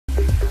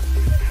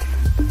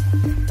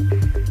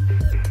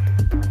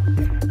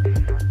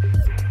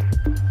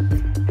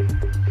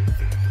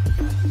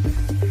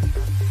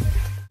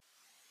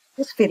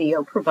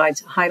video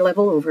provides a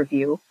high-level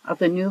overview of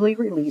the newly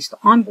released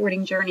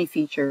onboarding journey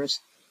features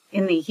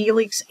in the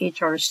Helix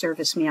HR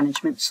Service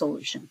Management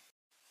solution.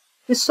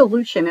 This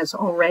solution is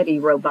already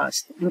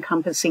robust,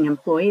 encompassing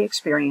employee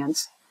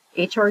experience,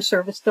 HR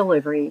service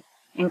delivery,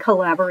 and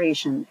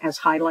collaboration as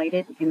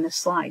highlighted in this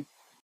slide.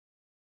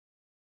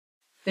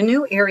 The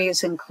new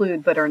areas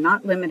include, but are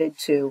not limited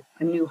to,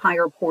 a new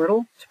hire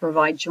portal to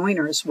provide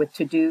joiners with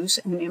to-dos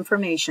and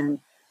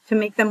information to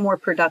make them more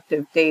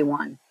productive day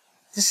one.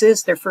 This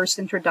is their first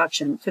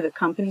introduction to the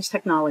company's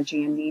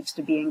technology and needs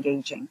to be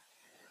engaging.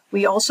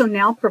 We also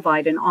now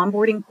provide an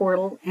onboarding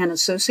portal and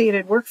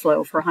associated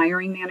workflow for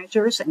hiring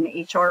managers and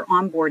HR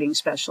onboarding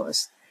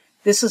specialists.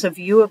 This is a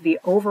view of the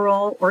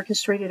overall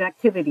orchestrated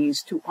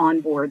activities to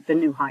onboard the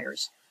new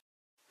hires.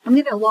 I'm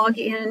going to log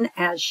in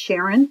as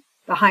Sharon,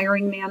 the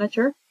hiring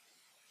manager.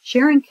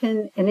 Sharon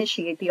can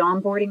initiate the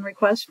onboarding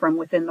request from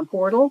within the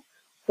portal,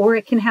 or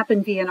it can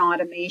happen via an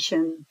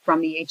automation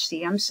from the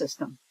HCM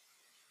system.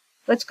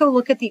 Let's go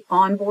look at the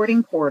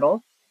onboarding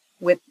portal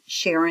with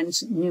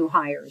Sharon's new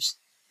hires.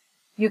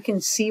 You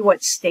can see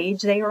what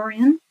stage they are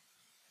in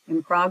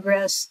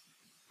progress,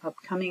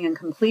 upcoming, and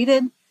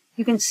completed.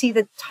 You can see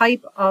the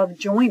type of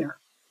joiner,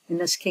 in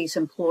this case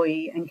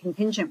employee and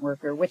contingent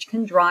worker, which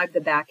can drive the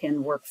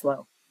back-end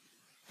workflow.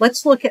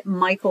 Let's look at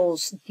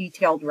Michael's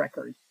detailed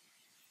record.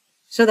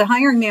 So the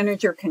hiring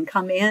manager can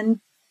come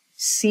in,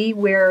 see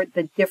where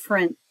the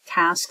different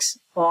tasks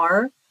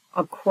are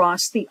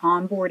across the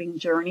onboarding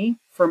journey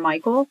for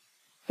Michael.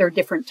 There are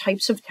different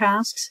types of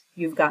tasks.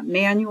 You've got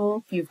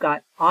manual, you've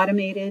got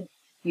automated,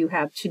 you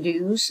have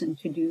to-dos, and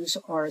to-dos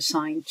are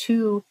assigned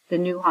to the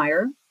new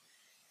hire.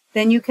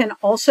 Then you can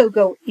also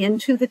go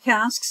into the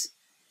tasks.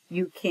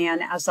 You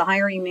can, as the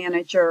hiring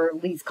manager,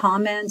 leave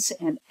comments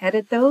and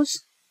edit those.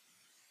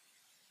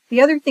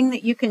 The other thing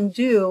that you can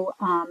do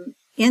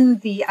in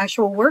the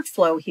actual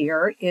workflow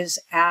here is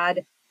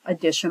add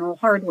additional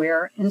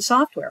hardware and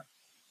software.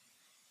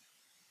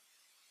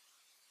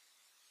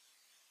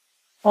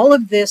 All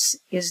of this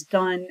is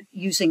done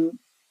using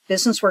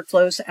business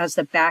workflows as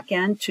the back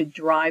end to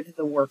drive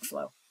the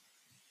workflow.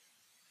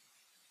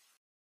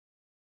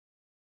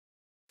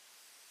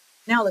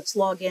 Now let's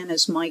log in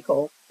as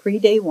Michael,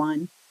 pre-day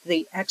one,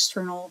 the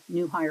external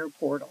new hire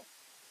portal.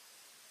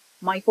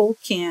 Michael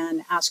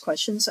can ask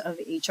questions of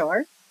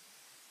HR.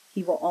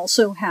 He will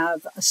also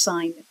have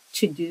assigned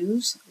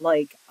to-dos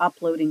like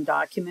uploading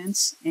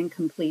documents and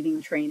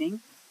completing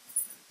training,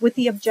 with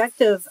the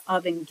objective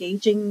of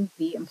engaging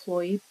the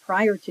employee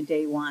prior to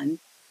day one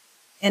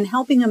and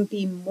helping him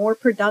be more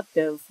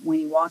productive when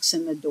he walks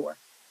in the door.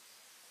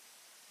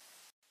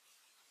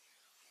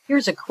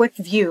 Here's a quick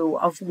view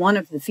of one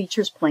of the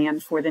features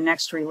planned for the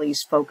next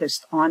release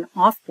focused on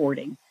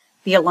offboarding,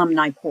 the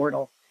alumni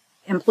portal.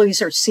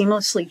 Employees are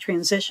seamlessly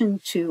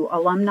transitioned to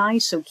alumni,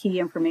 so key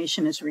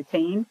information is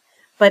retained,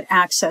 but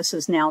access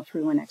is now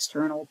through an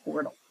external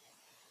portal.